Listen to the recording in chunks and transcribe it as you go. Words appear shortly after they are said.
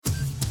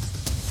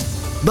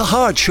The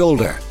Hard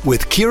Shoulder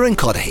with Kieran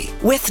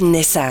with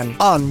Nissan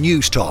on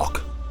News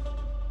Talk.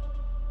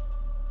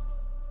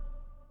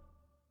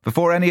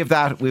 Before any of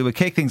that, we will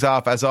kick things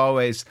off, as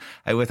always,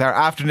 with our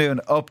afternoon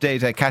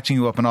update, catching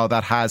you up on all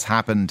that has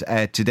happened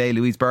today.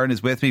 Louise Burne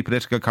is with me,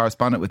 political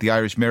correspondent with the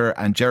Irish Mirror,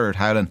 and Gerard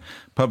Howlin,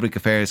 public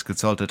affairs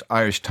consultant,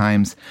 Irish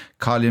Times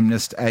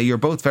columnist. You're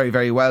both very,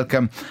 very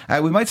welcome.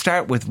 We might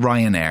start with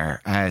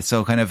Ryanair.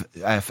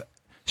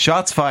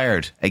 Shots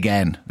fired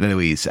again,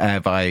 Louise,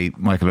 by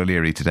Michael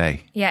O'Leary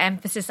today. Yeah,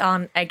 emphasis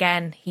on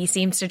again. He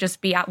seems to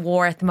just be at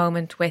war at the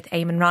moment with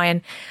Eamon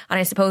Ryan. And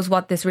I suppose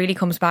what this really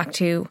comes back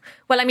to,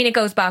 it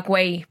goes back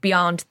way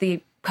beyond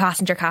the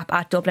passenger cap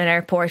at Dublin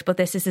Airport, but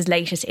this is his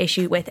latest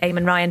issue with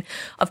Eamon Ryan.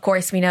 Of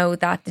course, we know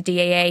that the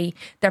DAA,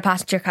 their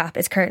passenger cap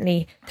is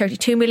currently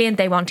 32 million.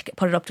 They want to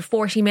put it up to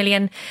 40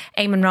 million.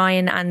 Eamon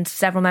Ryan and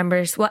several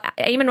members,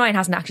 Eamon Ryan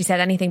hasn't actually said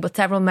anything, but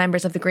several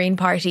members of the Green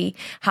Party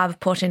have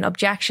put in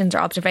objections or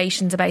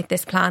observations about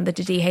this plan that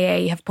the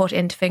DAA have put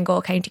into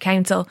Fingal County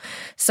Council.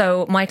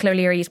 So Michael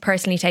O'Leary is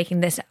personally taking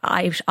this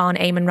out on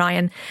Eamon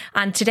Ryan.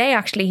 And today,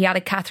 actually, he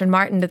added Catherine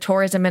Martin, the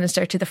tourism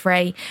minister, to the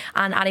fray.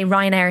 And at a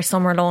Ryanair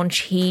summer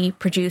launch, he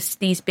produced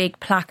these big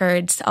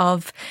placards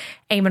of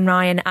Eamon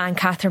Ryan and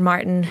Catherine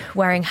Martin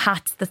wearing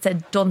hats that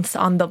said dunce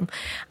on them.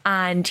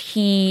 And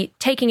he,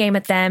 taking aim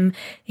at them,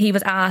 he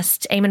was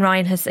asked, Eamon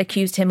Ryan has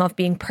accused him of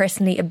being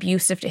personally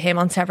abusive to him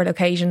on several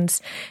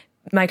occasions.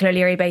 Michael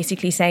O'Leary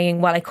basically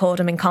saying, well, I called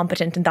him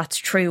incompetent and that's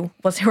true,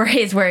 were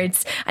his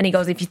words. And he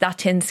goes, if he's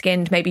that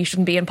thin-skinned, maybe you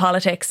shouldn't be in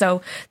politics.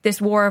 So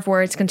this war of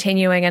words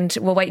continuing, and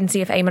we'll wait and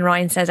see if Eamon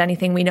Ryan says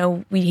anything. We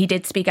know he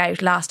did speak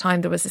out last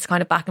time. There was this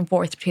kind of back and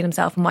forth between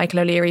himself and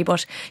Michael O'Leary,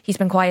 but he's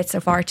been quiet so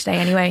far today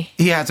anyway.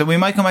 Yeah, so we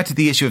might come back to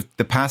the issue of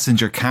the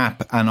passenger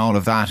cap and all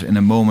of that in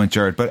a moment,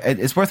 Gerard, but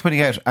it's worth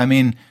pointing out,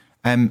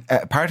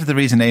 part of the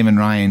reason Eamon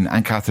Ryan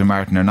and Catherine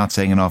Martin are not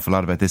saying an awful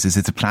lot about this is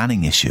it's a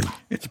planning issue.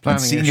 It's a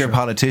planning issue. Senior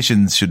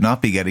politicians should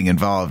not be getting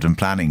involved in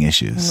planning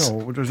issues.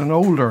 No, there's an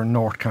older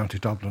North County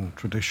Dublin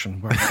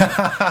tradition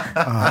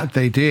where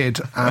they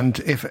did. And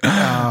if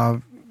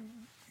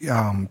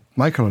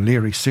Michael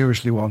O'Leary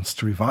seriously wants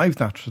to revive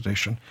that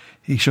tradition,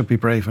 he should be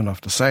brave enough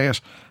to say it.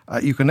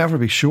 You can never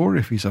be sure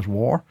if he's at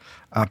war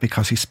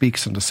because he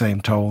speaks in the same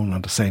tone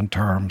and the same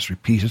terms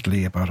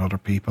repeatedly about other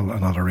people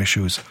and other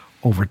issues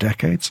over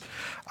decades.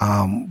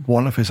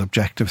 One of his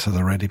objectives has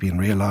already been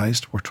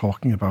realised. We're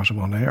talking about him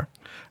on air.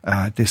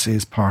 This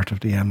is part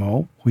of the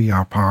MO. We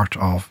are part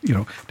of,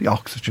 the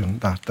oxygen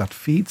that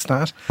feeds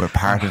that. We're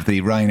part of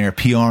the Ryanair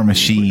PR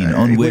machine,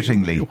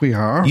 unwittingly. We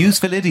are.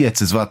 Useful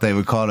idiots is what they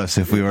would call us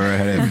if we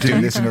were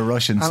doing this in a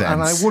Russian sense.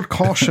 And I would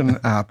caution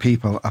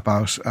people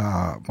about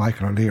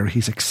Michael O'Leary.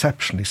 He's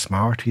exceptionally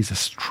smart. He's a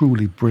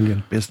truly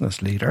brilliant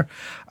business leader.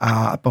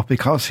 But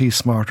because he's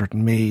smarter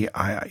than me,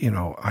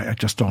 I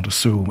just don't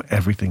assume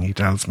everything he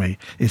tells me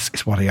is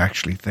what he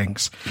actually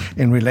thinks.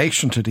 In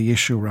relation to the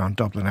issue around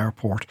Dublin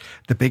Airport,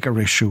 the bigger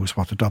issue is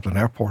what the Dublin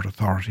Airport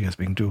Authority has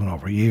been doing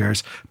over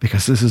years,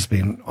 because this has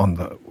been on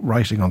the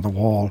writing on the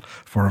wall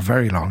for a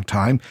very long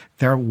time.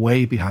 They're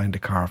way behind the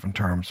curve in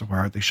terms of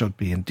where they should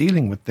be in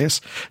dealing with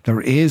this.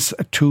 There is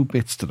two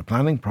bits to the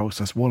planning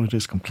process. One, it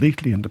is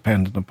completely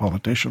independent of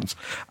politicians,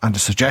 and the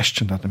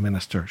suggestion that the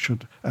minister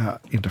should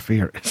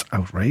interfere is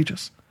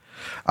outrageous.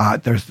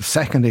 There's the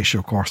second issue,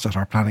 of course, that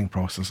our planning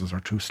processes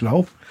are too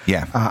slow.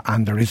 Yeah.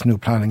 And there is new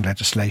planning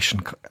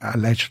legislation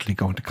allegedly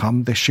going to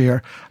come this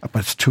year, but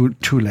it's too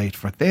late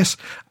for this.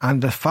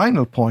 And the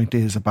final point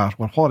is about,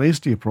 what is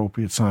the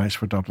appropriate size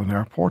for Dublin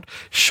Airport?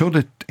 Should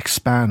it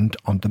expand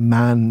on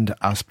demand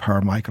as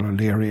per Michael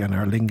O'Leary and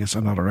Aer Lingus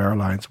and other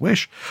airlines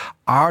wish?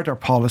 Are there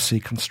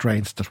policy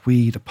constraints that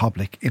we, the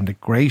public, in the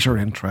greater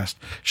interest,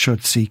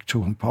 should seek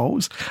to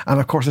impose? And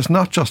of course, it's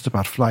not just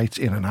about flights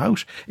in and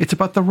out. It's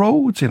about the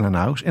roads in and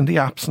out in the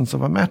absence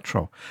of a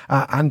metro.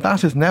 And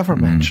that is never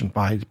mentioned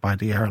by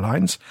the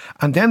airlines.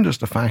 And then there's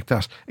the fact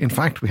that, in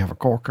fact, we have a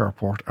Cork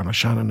Airport and a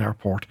Shannon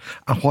Airport.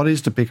 And what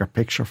is the bigger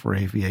picture for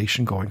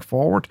aviation going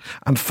forward?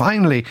 And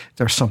finally,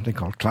 there's something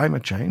called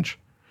climate change,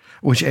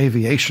 which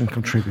aviation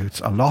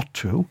contributes a lot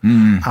to.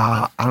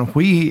 And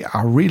we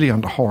are really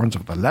on the horns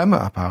of a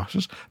dilemma about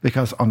it,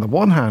 because on the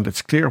one hand,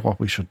 it's clear what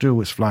we should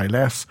do is fly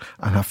less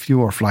and have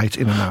fewer flights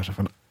in and out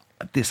of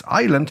this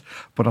island,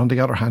 but on the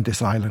other hand,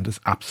 this island is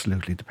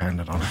absolutely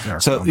dependent on its air.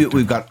 So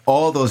we've got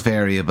all those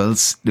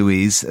variables,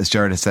 Louise, as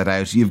Gerard has set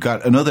out. You've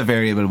got another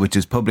variable, which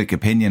is public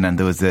opinion, and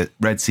there was the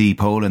Red C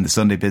poll in the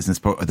Sunday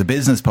Business or the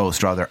Business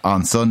Post rather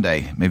on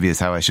Sunday, maybe is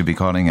how I should be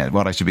calling it,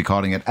 what I should be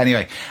calling it.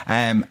 Anyway,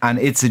 and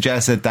it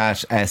suggested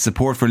that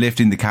support for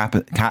lifting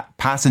the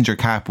passenger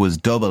cap was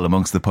double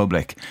amongst the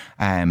public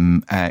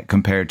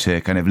compared to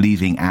kind of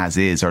leaving as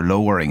is or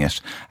lowering it.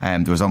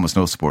 There was almost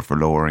no support for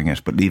lowering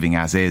it, but leaving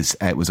as is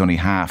was only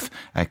half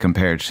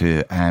compared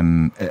to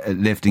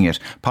lifting it.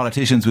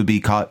 Politicians would be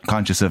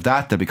conscious of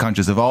that. They'll be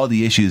conscious of all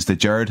the issues that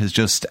Gerard has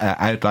just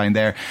outlined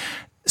there.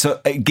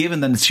 So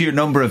given the sheer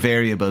number of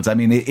variables, I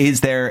mean,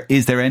 is there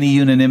any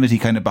unanimity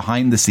kind of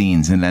behind the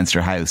scenes in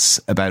Leinster House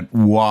about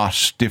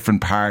what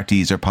different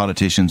parties or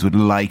politicians would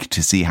like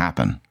to see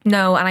happen?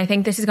 No, and I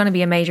think this is going to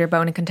be a major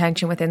bone of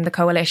contention within the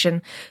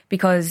coalition,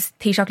 because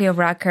Taoiseach Leo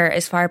Varadkar,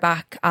 as far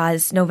back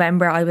as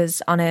November, I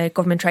was on a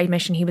government trade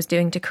mission he was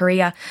doing to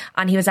Korea,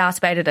 and he was asked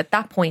about it at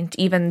that point,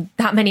 even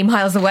that many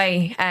miles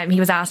away. He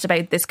was asked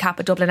about this cap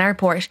at Dublin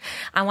Airport,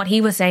 and what he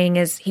was saying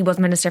is he was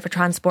Minister for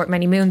Transport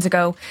many moons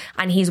ago,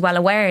 and he's well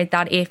aware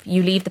that if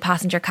you leave the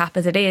passenger cap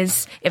as it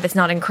is, if it's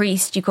not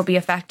increased, you could be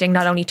affecting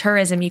not only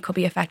tourism, you could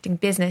be affecting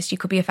business, you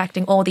could be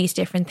affecting all these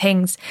different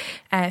things.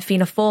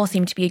 Fianna Fáil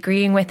seemed to be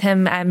agreeing with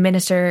him.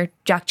 Minister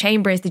Jack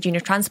Chambers, the Junior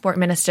Transport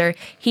Minister,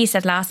 he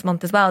said last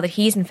month as well that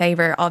he's in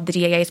favour of the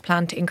DAA's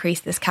plan to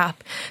increase this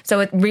cap. So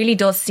it really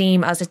does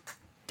seem as it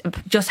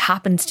just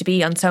happens to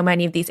be on so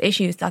many of these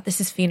issues that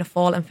this is Fianna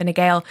Fáil and Fine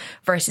Gael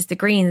versus the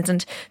Greens,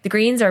 and the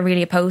Greens are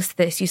really opposed to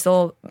this. You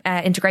saw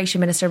Integration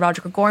Minister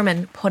Roger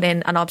O'Gorman put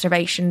in an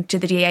observation to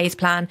the DA's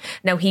plan.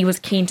 Now, he was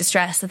keen to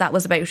stress that that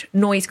was about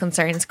noise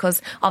concerns,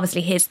 because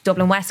obviously his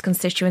Dublin West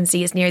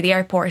constituency is near the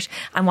airport,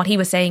 and what he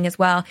was saying as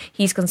well,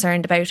 he's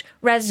concerned about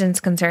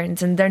residents'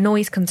 concerns and their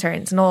noise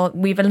concerns and all.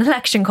 We've an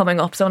election coming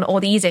up, so on all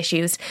these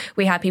issues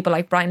we had people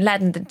like Brian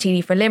Ledden, the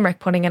TD for Limerick,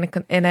 putting in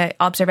an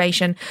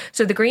observation.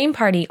 So the Green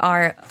Party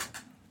are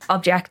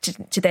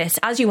object to this,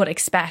 as you would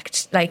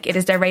expect. Like, it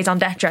is their raison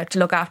d'etre to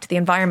look after the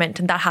environment,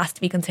 and that has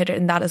to be considered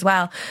in that as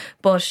well.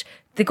 But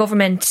the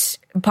government,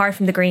 apart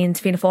from the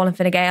Greens, Fianna Fáil and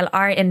Fine Gael,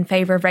 are in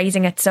favour of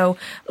raising it. So,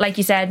 like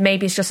you said,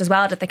 maybe it's just as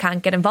well that they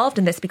can't get involved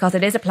in this because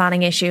it is a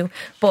planning issue,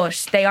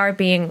 but they are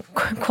being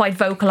quite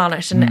vocal on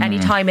it. And any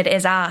time it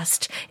is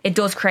asked, it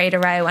does create a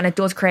row and it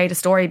does create a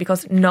story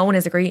because no one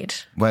is agreed.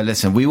 Well,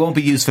 listen, we won't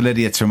be useful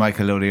idiots for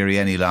Michael O'Leary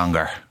any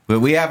longer. But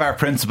we have our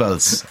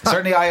principles.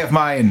 Certainly I have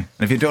mine.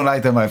 And if you don't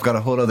like them, I've got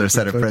a whole other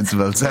set of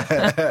principles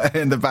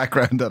in the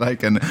background that I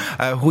can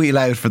wheel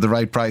out for the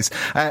right price.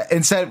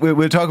 Instead,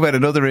 we'll talk about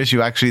another issue,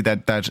 actually,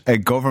 that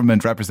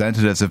government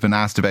representatives have been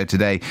asked about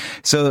today.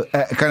 So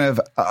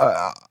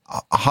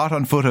hot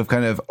on foot of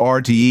kind of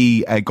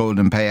RTE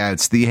golden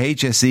payouts. The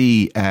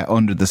HSE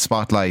under the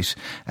spotlight,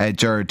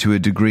 Gerard, to a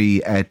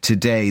degree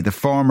today. The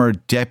former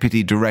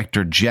Deputy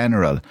Director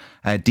General,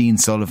 Dean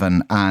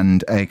Sullivan,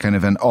 and a kind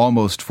of an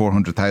almost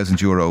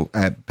 €400,000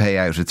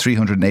 payout, a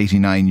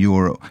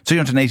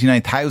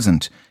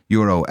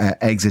 €389,000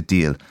 exit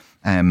deal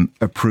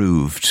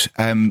approved.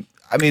 And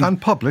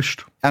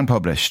published.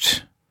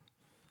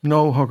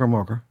 No hugger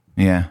mugger.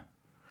 Yeah.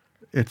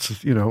 It's,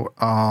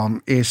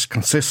 it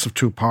consists of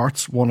two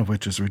parts, one of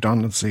which is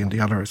redundancy and the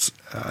other is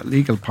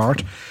legal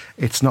part.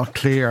 It's not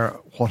clear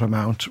what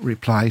amount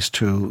replies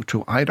to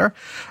either.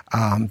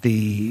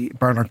 The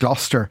Bernard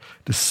Gloucester,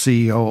 the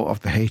CEO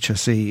of the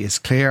HSE, is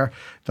clear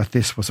that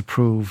this was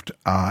approved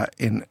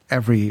in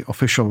every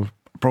official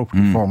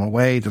appropriate formal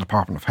way. The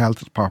Department of Health,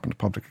 the Department of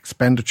Public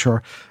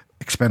Expenditure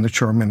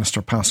Minister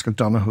Paschal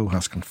Donoghue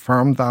has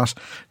confirmed that.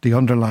 The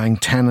underlying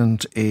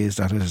tenet is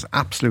that it is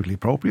absolutely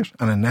appropriate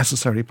and a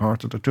necessary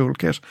part of the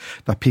toolkit,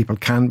 that people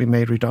can be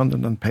made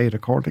redundant and paid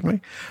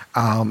accordingly.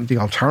 The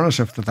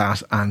alternative to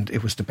that, and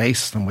it was the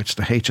basis on which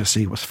the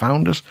HSE was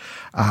founded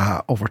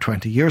over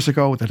 20 years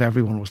ago, that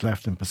everyone was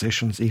left in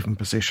positions, even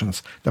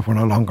positions that were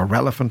no longer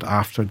relevant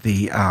after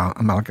the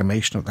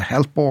amalgamation of the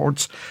health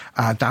boards.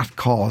 That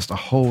caused a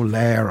whole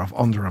layer of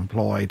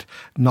underemployed,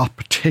 not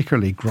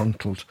particularly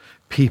gruntled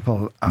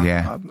people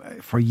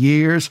for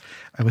years.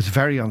 It was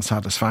very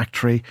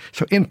unsatisfactory.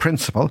 So in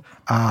principle,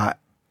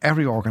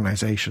 every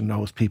organisation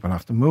knows people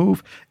have to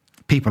move.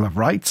 People have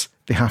rights.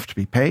 They have to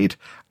be paid.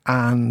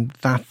 And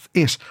that's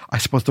it. I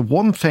suppose the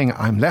one thing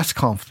I'm less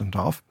confident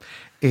of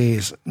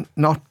is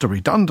not the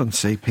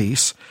redundancy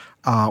piece,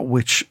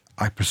 which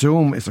I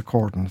presume is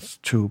accordance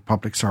to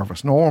public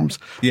service norms.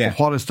 Yeah. But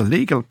what is the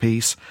legal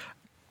piece?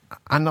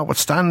 And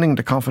notwithstanding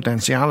the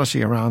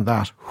confidentiality around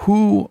that,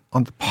 who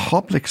on the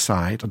public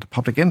side, on the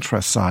public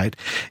interest side,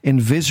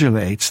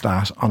 invigilates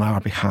that on our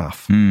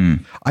behalf?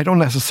 I don't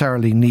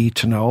necessarily need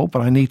to know,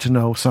 but I need to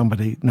know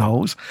somebody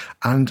knows.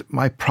 And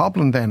my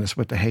problem then is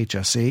with the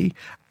HSE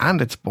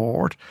and its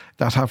board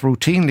that have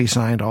routinely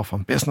signed off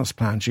on business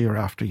plans year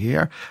after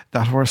year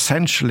that were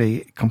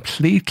essentially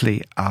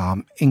completely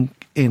out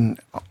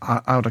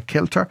of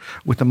kilter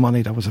with the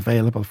money that was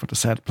available for the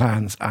said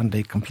plans, and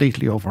they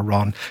completely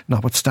overrun,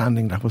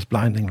 notwithstanding that was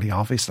blindingly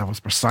obvious that was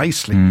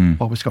precisely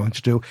what was going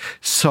to do.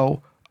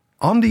 So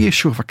on the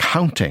issue of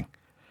accounting,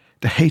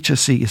 the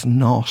HSE is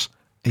not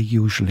a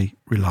usually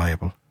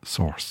reliable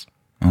source.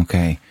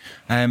 Okay.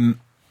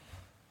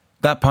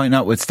 That point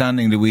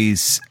notwithstanding,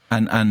 Louise,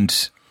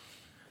 and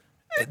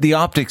the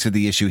optics of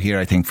the issue here,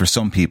 I think, for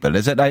some people,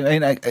 is it?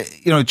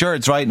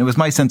 Gerard's right, and it was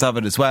my sense of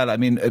it as well. I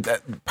mean,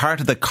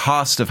 part of the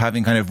cost of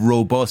having kind of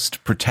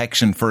robust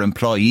protection for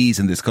employees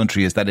in this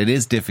country is that it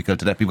is difficult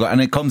to let people go,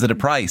 and it comes at a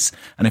price.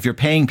 And if you're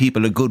paying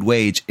people a good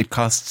wage, it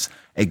costs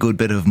a good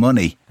bit of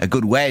money, a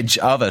good wedge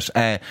of it,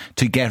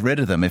 to get rid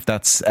of them, if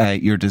that's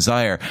your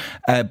desire.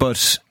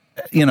 But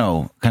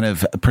kind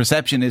of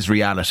perception is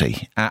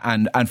reality.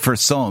 And for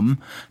some,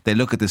 they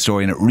look at the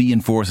story and it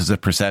reinforces a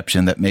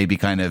perception that maybe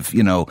kind of,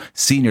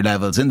 senior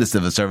levels in the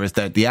civil service,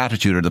 that the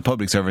attitude or the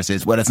public service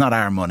is, well, it's not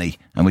our money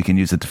and we can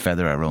use it to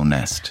feather our own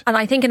nest. And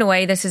I think in a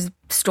way this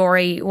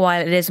story,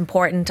 while it is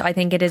important, I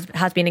think it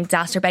has been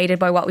exacerbated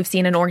by what we've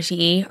seen in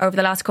RTE over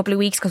the last couple of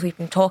weeks, because we've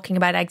been talking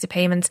about exit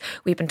payments,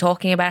 we've been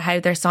talking about how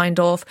they're signed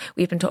off,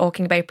 we've been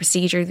talking about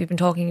procedures, we've been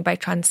talking about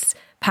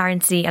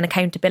transparency and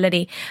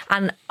accountability.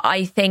 And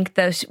I think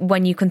that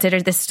when you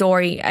consider this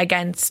story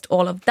against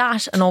all of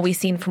that and all we've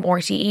seen from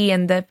RTE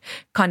and the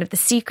kind of the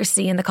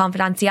secrecy and the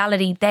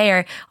confidentiality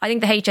there, I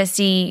think the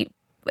HSE,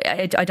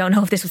 I don't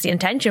know if this was the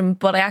intention,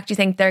 but I actually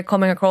think they're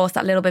coming across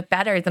a little bit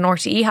better than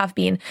RTE have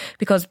been,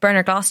 because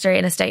Bernard Gloucester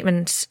in a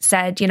statement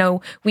said,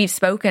 we've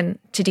spoken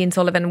to Dean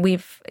Sullivan,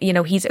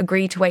 he's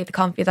agreed to waive the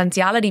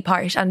confidentiality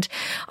part. And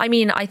I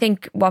mean, I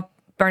think what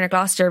Bernard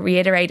Gloucester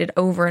reiterated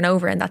over and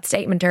over in that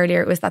statement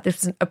earlier was that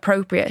this was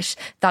appropriate,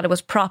 that it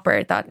was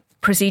proper, that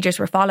procedures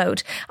were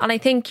followed. And I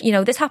think,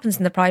 this happens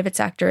in the private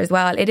sector as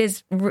well. It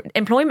is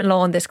employment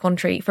law in this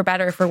country, for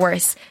better or for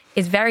worse,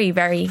 is very,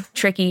 very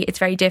tricky. It's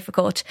very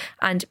difficult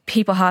and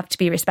people have to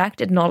be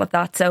respected and all of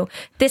that. So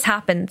this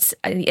happens.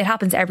 It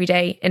happens every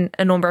day in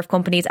a number of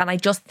companies. And I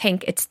just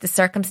think it's the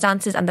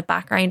circumstances and the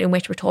background in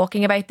which we're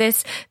talking about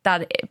this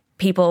that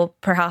people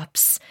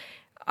perhaps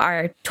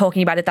are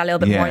talking about it that little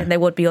bit more than they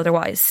would be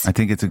otherwise. I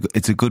think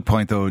it's a good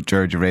point though,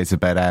 Gerard, you raised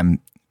about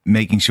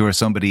making sure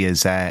somebody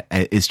is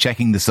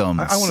checking the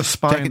sums. I want to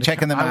spine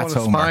checking the maths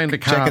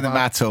homework. Checking the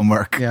maths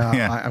homework.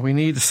 We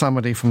need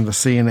somebody from the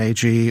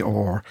CNAG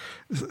or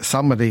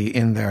somebody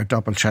in there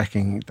double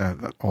checking that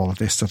all of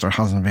this, that there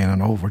hasn't been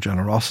an over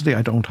generosity.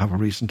 I don't have a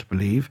reason to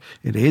believe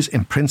it is.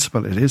 In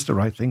principle, it is the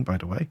right thing, by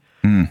the way.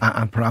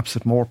 And perhaps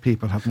if more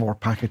people have more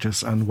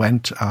packages and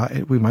went,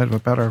 we might have a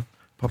better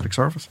public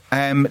service.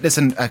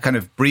 Listen, kind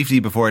of briefly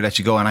before I let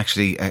you go, and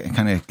actually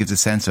kind of gives a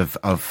sense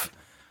of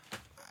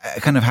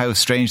kind of how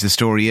strange the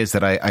story is,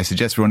 that I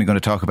suggest we're only going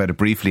to talk about it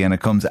briefly, and it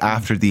comes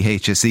after the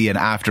HSE and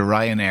after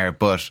Ryanair.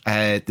 But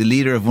the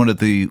leader of one of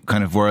the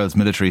kind of world's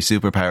military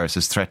superpowers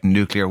has threatened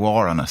nuclear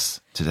war on us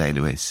today,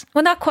 Louise.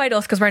 Well, not quite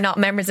us, because we're not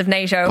members of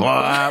NATO.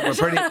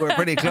 We're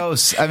pretty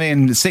close. I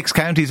mean, 6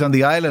 counties on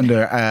the island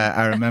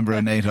are a member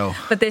of NATO.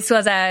 But this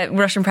was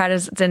Russian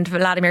President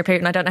Vladimir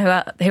Putin. I don't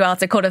know who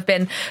else it could have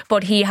been,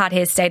 but he had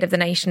his State of the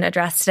Nation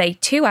address today,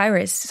 2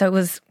 hours. So it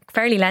was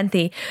fairly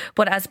lengthy.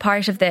 But as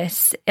part of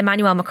this,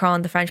 Emmanuel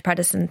Macron, the French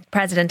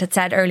president, had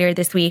said earlier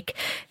this week,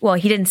 well,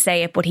 he didn't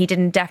say it, but he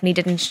definitely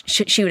didn't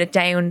shoot it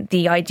down,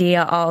 the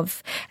idea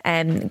of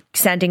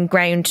sending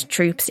ground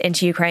troops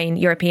into Ukraine,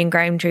 European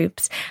ground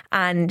troops.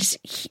 And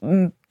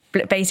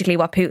basically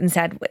what Putin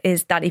said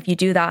is that if you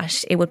do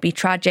that, it would be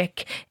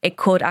tragic. It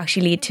could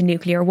actually lead to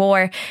nuclear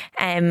war.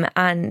 And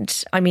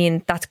I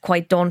mean, that's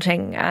quite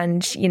daunting.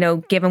 And,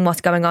 given what's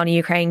going on in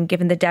Ukraine,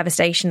 given the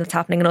devastation that's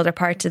happening in other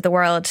parts of the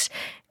world,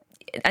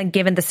 and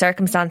given the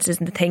circumstances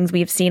and the things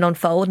we've seen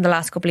unfold in the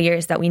last couple of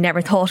years that we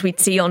never thought we'd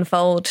see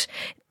unfold,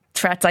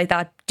 threats like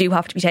that do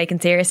have to be taken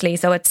seriously.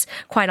 So it's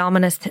quite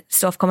ominous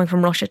stuff coming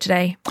from Russia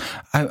today.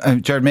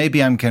 Gerard,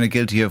 maybe I'm kind of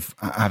guilty of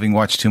having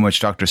watched too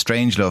much Dr.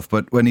 Strangelove,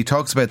 but when he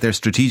talks about their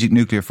strategic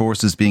nuclear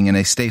forces being in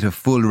a state of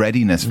full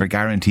readiness for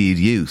guaranteed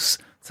use,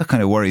 that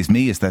kind of worries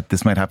me, is that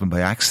this might happen by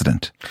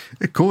accident.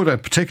 It could,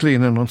 particularly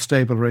in an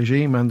unstable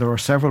regime, and there are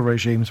several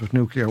regimes with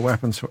nuclear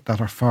weapons that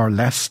are far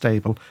less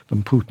stable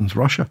than Putin's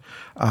Russia.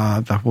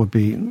 That would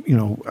be,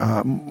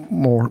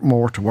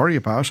 more to worry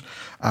about.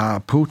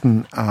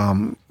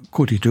 Putin,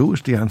 could he do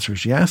it? The answer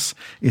is yes.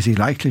 Is he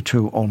likely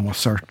to?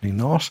 Almost certainly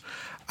not.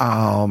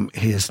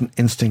 His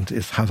instinct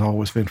has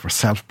always been for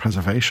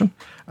self-preservation,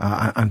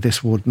 and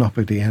this would not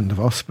be the end of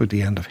us, but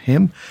the end of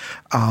him.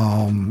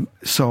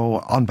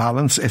 So on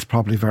balance, it's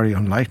probably very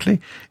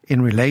unlikely.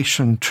 In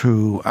relation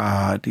to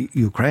the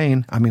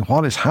Ukraine, I mean,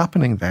 what is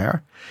happening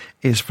there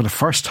is, for the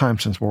first time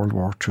since World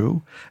War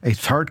II, a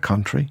third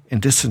country, in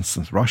this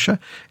instance Russia,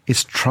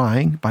 is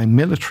trying by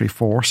military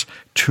force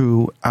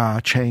to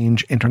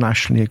change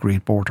internationally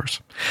agreed borders.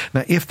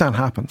 Now, if that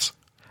happens,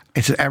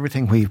 it's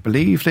everything we've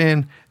believed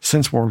in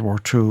since World War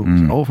II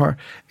was over.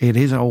 It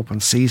is an open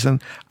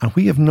season, and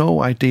we have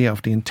no idea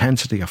of the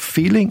intensity of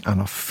feeling and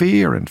of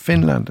fear in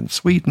Finland and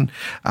Sweden,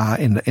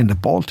 in the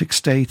Baltic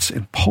states,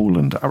 in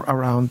Poland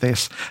around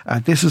this.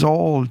 This is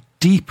all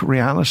deep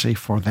reality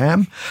for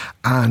them,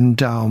 and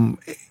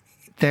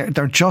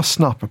they're just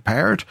not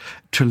prepared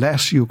to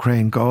let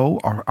Ukraine go,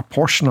 or a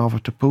portion of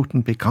it, to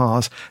Putin,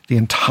 because the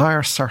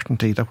entire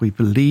certainty that we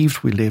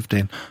believed we lived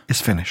in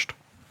is finished.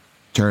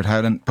 Gerard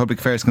Howlin, Public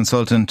Affairs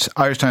Consultant,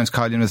 Irish Times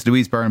columnist,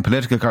 Louise Burne,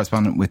 Political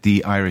Correspondent with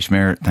the Irish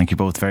Mirror. Thank you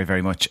both very,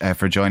 very much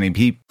for joining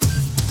me.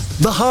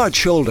 The Hard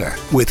Shoulder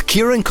with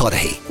Kieran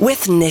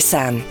with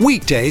Nissan.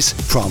 Weekdays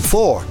from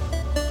 4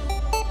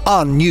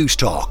 on News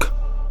Talk.